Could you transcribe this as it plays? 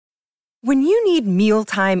When you need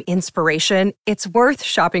mealtime inspiration, it's worth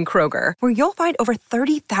shopping Kroger, where you'll find over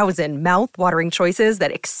 30,000 mouth-watering choices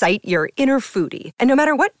that excite your inner foodie. And no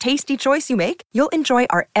matter what tasty choice you make, you'll enjoy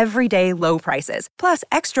our everyday low prices, plus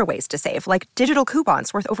extra ways to save, like digital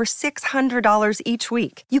coupons worth over $600 each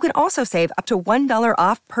week. You can also save up to $1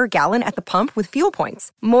 off per gallon at the pump with fuel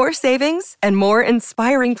points. More savings and more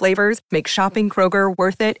inspiring flavors make shopping Kroger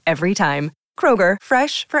worth it every time. Kroger,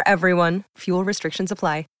 fresh for everyone. Fuel restrictions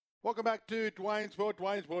apply. Welcome back to Dwayne's World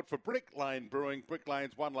for Brick Lane Brewing. Brick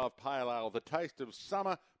Lane's One Love Pale Ale, the taste of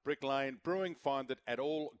summer. Brick Lane Brewing, find it at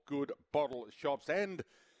all good bottle shops. And if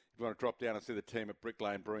you want to drop down and see the team at Brick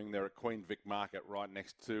Lane Brewing, they're at Queen Vic Market right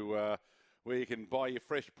next to where you can buy your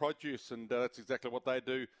fresh produce, and that's exactly what they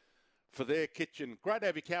do for their kitchen. Great to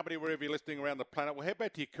have your company wherever you're listening around the planet. We'll head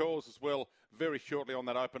back to your calls as well very shortly on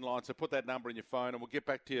that open line, so put that number in your phone and we'll get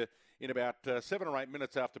back to you in about 7 or 8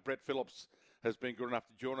 minutes after Brett Phillips has been good enough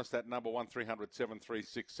to join us. That number, 1300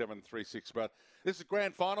 736 736. But this is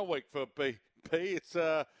grand final week for BP.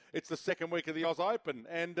 It's the second week of the Oz Open,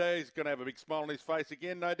 and he's going to have a big smile on his face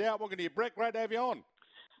again, no doubt. Welcome to you, Brett. Great to have you on.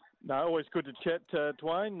 No, always good to chat,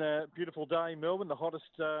 Dwayne. Beautiful day in Melbourne, the hottest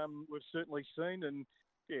we've certainly seen, and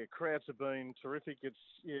yeah, crowds have been terrific. It's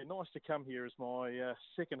nice to come here as my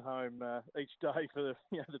second home each day for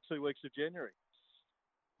the 2 weeks of January.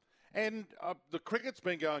 And the cricket's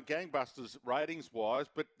been going gangbusters ratings-wise,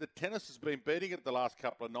 but the tennis has been beating it the last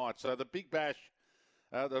couple of nights. So the Big Bash,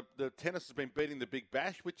 the tennis has been beating the Big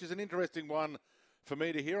Bash, which is an interesting one for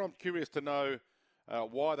me to hear. I'm curious to know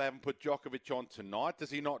why they haven't put Djokovic on tonight. Does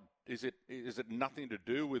he not? Is it nothing to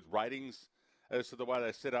do with ratings as to the way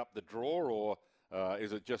they set up the draw, or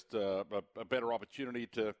is it just a better opportunity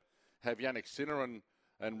to have Jannik Sinner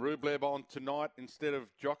and Rublev on tonight instead of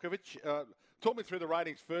Djokovic? Talk me through the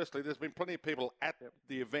ratings firstly. There's been plenty of people at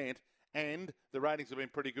the event, and the ratings have been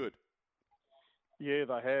pretty good. Yeah,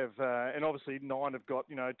 they have. And obviously Nine have got,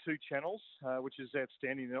 2 channels, which is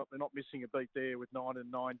outstanding. They're not missing a beat there with 9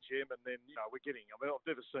 and 9 Gem. And then, we're getting, I've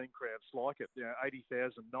never seen crowds like it,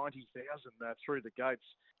 80,000, 90,000 through the gates.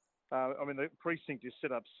 The precinct is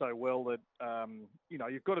set up so well that,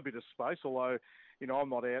 you've got a bit of space, although, I'm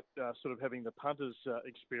not out sort of having the punters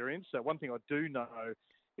experience. One thing I do know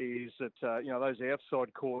is that, those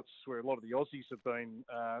outside courts where a lot of the Aussies have been,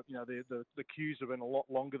 the queues have been a lot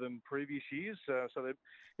longer than previous years. So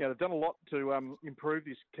they've done a lot to improve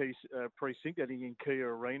this key precinct, adding in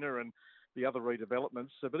Kia Arena and the other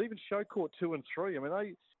redevelopments. But even Show Court 2 and 3,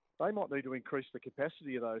 they might need to increase the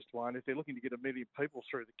capacity of those, Dwayne, if they're looking to get 1 million people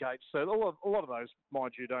through the gates. So a lot of those,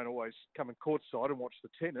 mind you, don't always come in courtside and watch the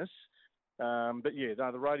tennis.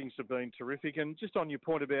 The ratings have been terrific. And just on your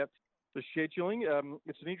point about the scheduling,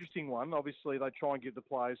 it's an interesting one. Obviously, they try and give the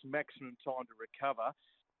players maximum time to recover.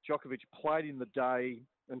 Djokovic played in the day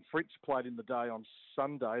and Fritz played in the day on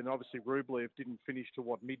Sunday. And obviously, Rublev didn't finish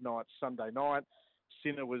till, midnight Sunday night.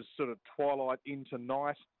 Sinner was sort of twilight into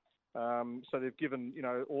night. So they've given,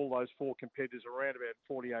 all those 4 competitors around about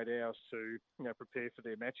 48 hours to, prepare for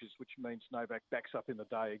their matches, which means Novak backs up in the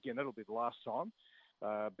day. Again, that'll be the last time.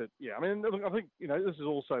 I think, this is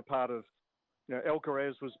also part of,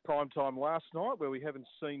 Alcaraz was prime time last night, where we haven't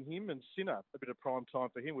seen him, and Sinner, a bit of prime time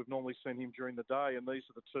for him. We've normally seen him during the day, and these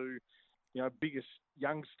are the 2, biggest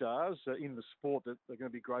young stars in the sport that are going to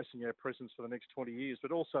be gracing our presence for the next 20 years.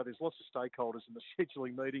 But also there's lots of stakeholders in the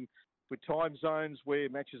scheduling meeting with time zones where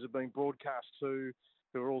matches are being broadcast to,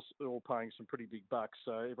 who are all paying some pretty big bucks.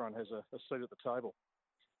 So everyone has a seat at the table.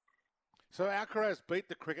 So Alcaraz beat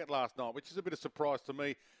the cricket last night, which is a bit of a surprise to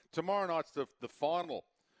me. Tomorrow night's the final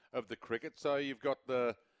of the cricket. So you've got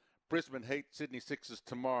the Brisbane Heat, Sydney Sixers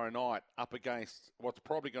tomorrow night up against what's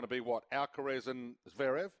probably going to be, Alcaraz and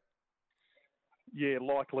Zverev? Yeah,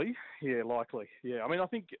 likely. Yeah. I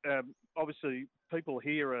think obviously people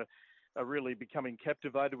here are really becoming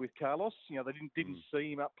captivated with Carlos. They didn't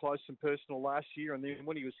see him up close and personal last year. And then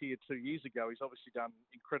when he was here 2 years ago, he's obviously done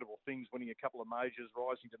incredible things, winning a couple of majors,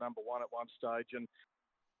 rising to number 1 at one stage. And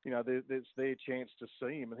there's their chance to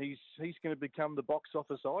see him, and he's going to become the box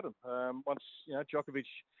office item once Djokovic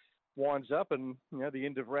winds up, and the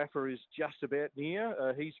end of Rafa is just about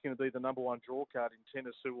near. He's going to be the number 1 draw card in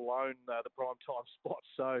tennis, who will own the prime time spot.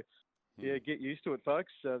 So get used to it,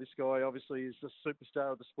 folks. This guy obviously is the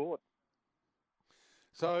superstar of the sport.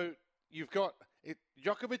 So you've got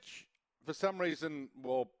Djokovic. For some reason,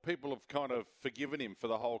 people have kind of forgiven him for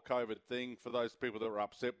the whole COVID thing. For those people that were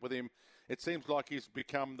upset with him, it seems like he's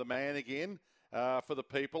become the man again for the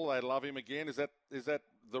people. They love him again. Is that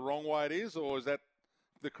the wrong way it is, or is that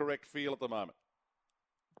the correct feel at the moment?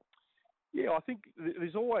 Yeah, I think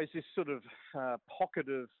there's always this sort of pocket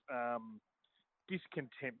of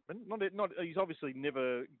discontentment. He's obviously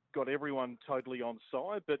never got everyone totally on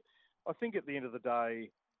side, but I think at the end of the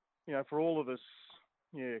day, for all of us,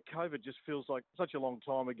 COVID just feels like such a long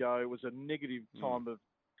time ago. It was a negative time of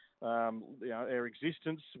our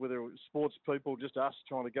existence, whether it was sports people, just us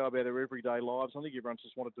trying to go about our everyday lives. I think everyone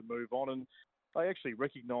just wanted to move on, and they actually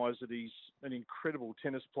recognise that he's an incredible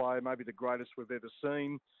tennis player, maybe the greatest we've ever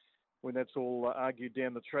seen, when that's all argued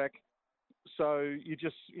down the track. So you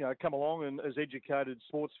just, come along and as educated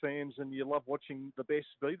sports fans, and you love watching the best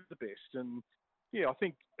be the best. And I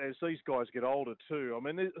think as these guys get older too, I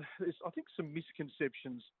mean, there's I think some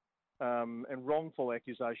misconceptions and wrongful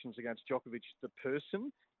accusations against Djokovic, the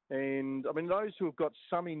person. And I mean, those who have got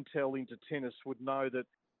some intel into tennis would know that,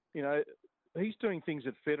 he's doing things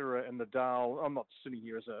at Federer and Nadal. I'm not sitting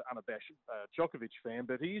here as an unabashed Djokovic fan,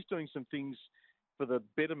 but he is doing some things for the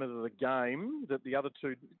betterment of the game that the other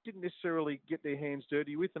two didn't necessarily get their hands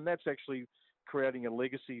dirty with, and that's actually creating a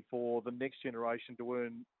legacy for the next generation to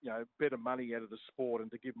earn, better money out of the sport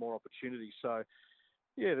and to give more opportunities. So,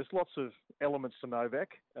 there's lots of elements to Novak.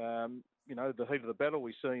 The heat of the battle,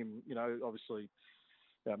 we see him, obviously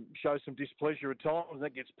show some displeasure at times, and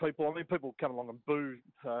that gets people. I mean, people come along and boo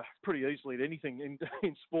pretty easily at anything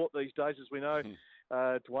in sport these days, as we know.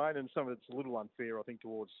 Dwayne, and some of it's a little unfair, I think,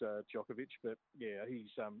 towards Djokovic. But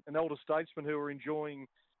he's an elder statesman who are enjoying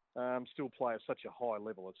still play at such a high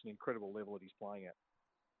level. It's an incredible level that he's playing at.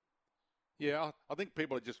 Yeah, I think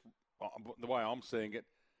people are just, the way I'm seeing it,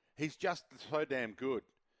 he's just so damn good.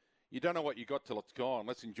 You don't know what you got till it's gone.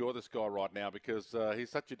 Let's enjoy this guy right now because he's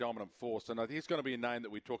such a dominant force. And I think he's going to be a name that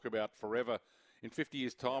we talk about forever. In 50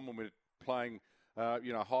 years' time when we're playing,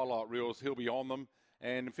 highlight reels, he'll be on them.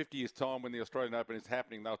 And in 50 years' time when the Australian Open is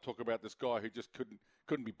happening, they'll talk about this guy who just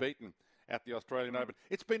couldn't be beaten at the Australian Open.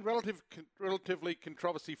 It's been relatively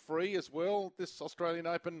controversy-free as well, this Australian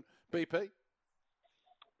Open, BP?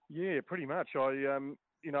 Yeah, pretty much.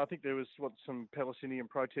 I think there was some Palestinian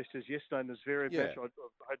protesters yesterday in this very match. I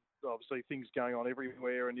had obviously things going on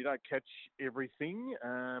everywhere, and you don't catch everything.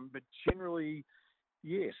 But generally,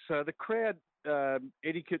 yes. So the crowd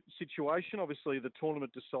etiquette situation, obviously the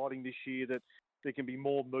tournament deciding this year that there can be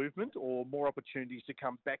more movement or more opportunities to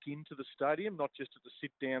come back into the stadium, not just at the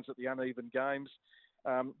sit-downs at the uneven games.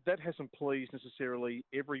 That hasn't pleased necessarily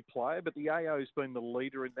every player, but the AO's been the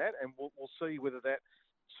leader in that, and we'll see whether that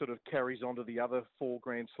sort of carries on to the other 4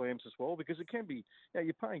 Grand Slams as well, because it can be,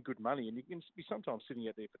 you're paying good money and you can be sometimes sitting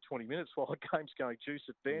out there for 20 minutes while the game's going juice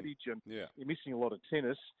advantage and you're missing a lot of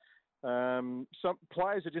tennis. Some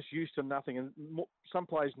players are just used to nothing, and some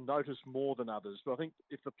players notice more than others. But I think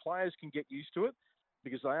if the players can get used to it,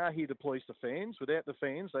 because they are here to please the fans, without the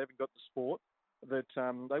fans, they haven't got the sport, that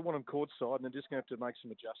they want them courtside, and they're just going to have to make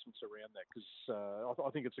some adjustments around that, because I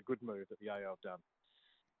think it's a good move that the AO have done.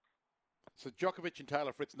 So Djokovic and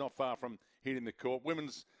Taylor Fritz not far from hitting the court.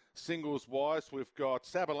 Women's singles-wise, we've got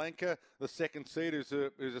Sabalenka, the second seed, who's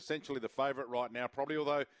essentially the favourite right now, probably,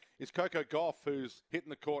 although it's Coco Gauff, who's hitting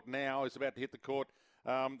the court now, is about to hit the court,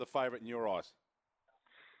 the favourite in your eyes?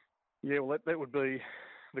 Yeah, well, that would be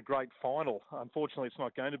the great final. Unfortunately, it's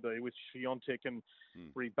not going to be, with Swiatek and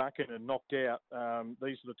Rybakina knocked out.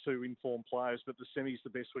 These are the 2 informed players, but the semi's the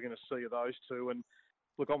best we're going to see of those 2. And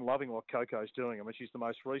look, I'm loving what Coco's doing. I mean, she's the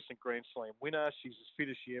most recent Grand Slam winner. She's as fit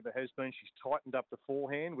as she ever has been. She's tightened up the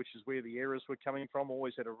forehand, which is where the errors were coming from.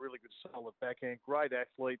 Always had a really good, solid backhand. Great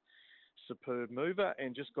athlete, superb mover,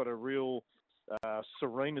 and just got a real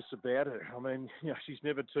sereneness about her. I mean, she's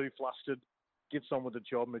never too flustered, gets on with the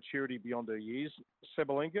job, maturity beyond her years.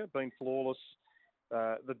 Sabalenka, been flawless.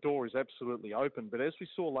 The door is absolutely open. But as we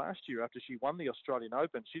saw last year, after she won the Australian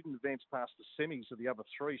Open, she didn't advance past the semis of the other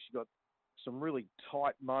 3. She got some really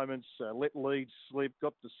tight moments, let leads slip,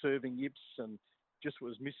 got the serving yips, and just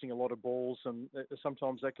was missing a lot of balls. And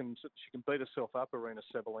sometimes she can beat herself up, Aryna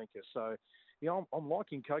Sabalenka. So, I'm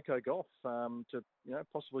liking Coco Gauff to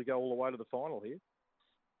possibly go all the way to the final here.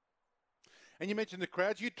 And you mentioned the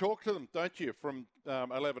crowds. You talk to them, don't you, from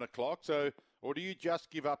 11 o'clock? So, or do you just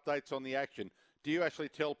give updates on the action? Do you actually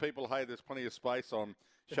tell people, hey, there's plenty of space on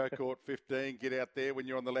show court 15, get out there when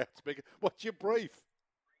you're on the loudspeaker? What's your brief?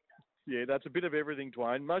 Yeah, that's a bit of everything,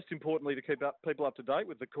 Dwayne. Most importantly, to keep people up to date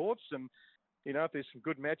with the courts. And, if there's some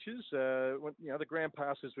good matches, the ground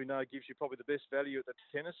pass, as we know, gives you probably the best value at the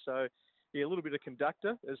tennis. So, a little bit of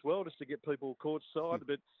conductor as well, just to get people courtside.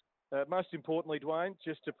 But most importantly, Dwayne,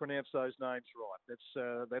 just to pronounce those names right.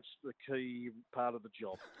 That's the key part of the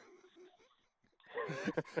job.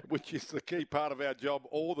 Which is the key part of our job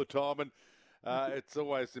all the time. And it's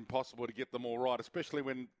always impossible to get them all right, especially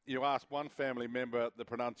when you ask one family member the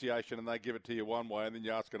pronunciation and they give it to you one way, and then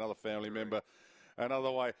you ask another family member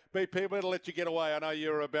another way. BP, we're going to let you get away. I know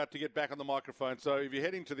you're about to get back on the microphone. So if you're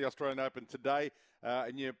heading to the Australian Open today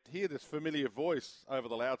and you hear this familiar voice over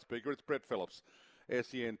the loudspeaker, it's Brett Phillips,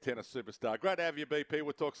 SEN tennis superstar. Great to have you, BP.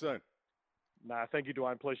 We'll talk soon. No, thank you,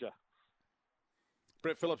 Dwayne. Pleasure.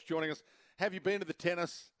 Brett Phillips joining us. Have you been to the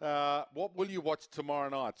tennis? What will you watch tomorrow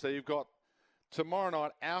night? So you've got tomorrow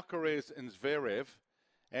night Alcaraz and Zverev,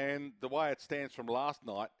 and the way it stands from last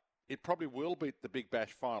night, it probably will beat the Big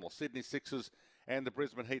Bash final, Sydney Sixers and the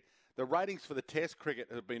Brisbane Heat. The ratings for the Test cricket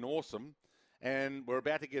have been awesome, and we're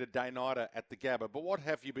about to get a day-nighter at the Gabba. But what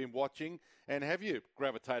have you been watching, and have you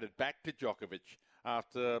gravitated back to Djokovic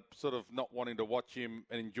after sort of not wanting to watch him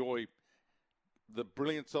and enjoy the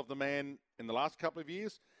brilliance of the man in the last couple of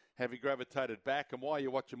years? Have you gravitated back, and why are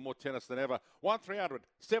you watching more tennis than ever? 1300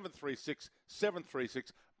 736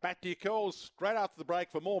 736. Back to your calls straight after the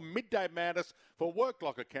break for more Midday Madness for Work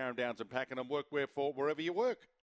Locker, Carrum Downs and Pakenham. Workwear for wherever you work.